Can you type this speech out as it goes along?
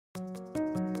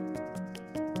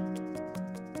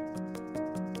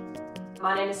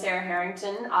My name is Sarah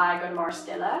Herrington. I go to Maris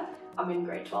Stella. I'm in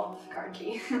grade 12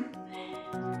 currently.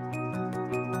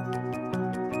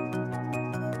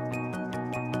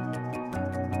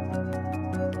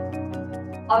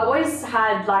 I've always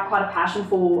had quite a passion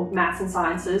for maths and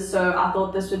sciences, so I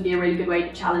thought this would be a really good way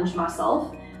to challenge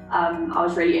myself. I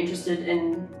was really interested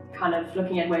in kind of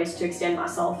looking at ways to extend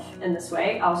myself in this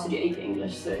way. I also do AP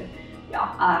English, so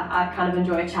yeah, I kind of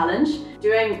enjoy a challenge.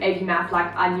 Doing AP Math,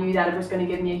 I knew that it was going to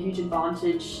give me a huge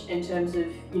advantage in terms of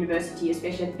university,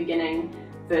 especially at the beginning,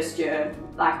 first year.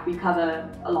 We cover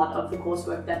a lot of the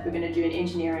coursework that we're going to do in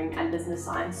engineering and business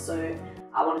science, so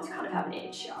I wanted to kind of have an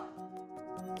edge here.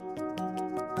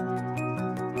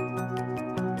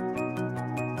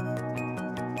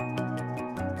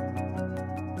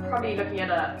 Probably looking at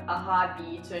a hard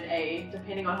B to an A,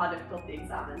 depending on how difficult the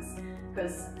exam is.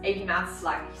 Because AP Maths,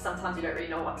 sometimes you don't really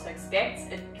know what to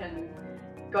expect. It can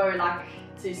go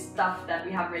to stuff that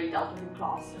we haven't really dealt with in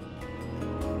class.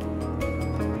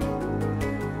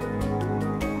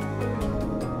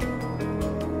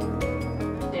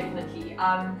 Definitely.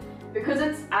 Because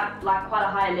it's at quite a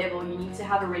high level, you need to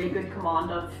have a really good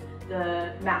command of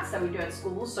the maths that we do at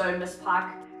school. So Miss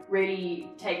Park really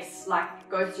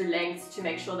goes through lengths to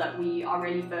make sure that we are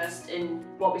really versed in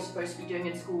what we're supposed to be doing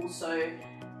in school. So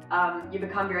you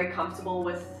become very comfortable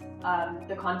with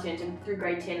the content, and through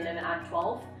grade 10, 11 and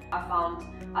 12 I found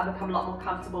I've become a lot more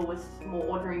comfortable with more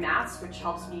ordinary maths, which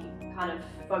helps me kind of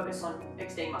focus on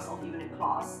extending myself even in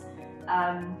class.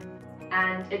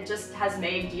 And it just has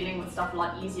made dealing with stuff a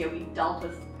lot easier. We've dealt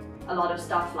with a lot of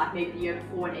stuff maybe the year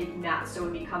before in AP Maths, so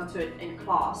when we come to it in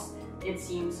class, it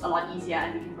seems a lot easier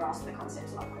and we can grasp the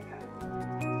concepts a lot quicker.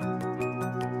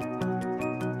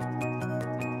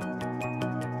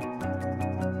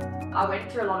 I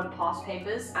went through a lot of past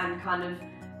papers and kind of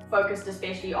focused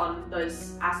especially on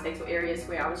those aspects or areas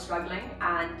where I was struggling,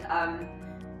 and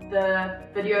the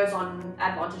videos on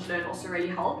Advantage Learn also really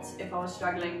helped. If I was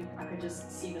struggling, I could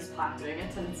just see Miss Platt doing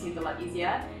it and it seemed a lot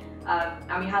easier.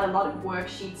 And we had a lot of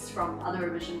worksheets from other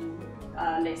revision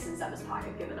lessons that Miss Park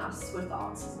had given us with the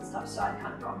answers and stuff, so I'd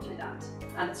kind of gone through that,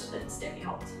 and it's definitely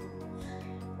helped.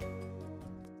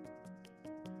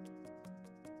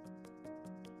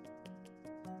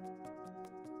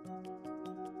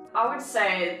 I would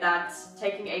say that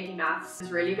taking AP Maths is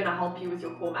really going to help you with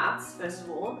your core maths, first of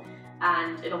all,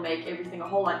 and it'll make everything a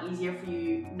whole lot easier for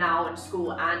you now in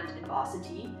school and in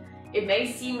varsity. It may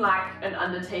seem like an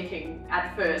undertaking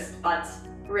at first, but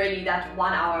really that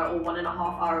 1 hour or 1.5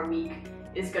 hour a week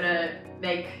is gonna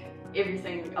make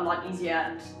everything a lot easier,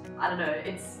 and I don't know,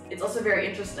 it's also very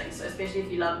interesting. So especially if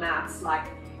you love maths,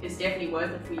 it's definitely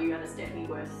worth it for you, and it's definitely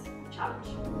worth the challenge.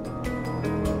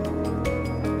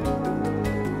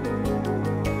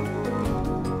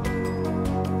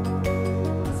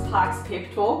 Park's pep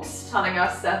talks telling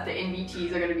us that the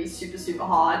NVTs are going to be super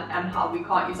hard and how we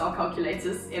can't use our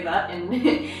calculators ever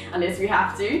unless we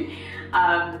have to.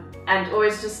 And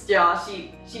always just, yeah,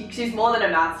 she's more than a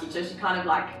maths teacher. She kind of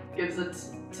gives it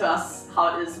to us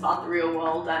how it is about the real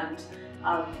world, and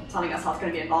telling us how it's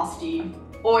going to be in varsity.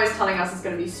 Always telling us it's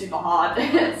going to be super hard,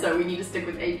 so we need to stick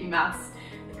with AP Maths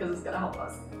because it's going to help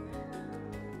us.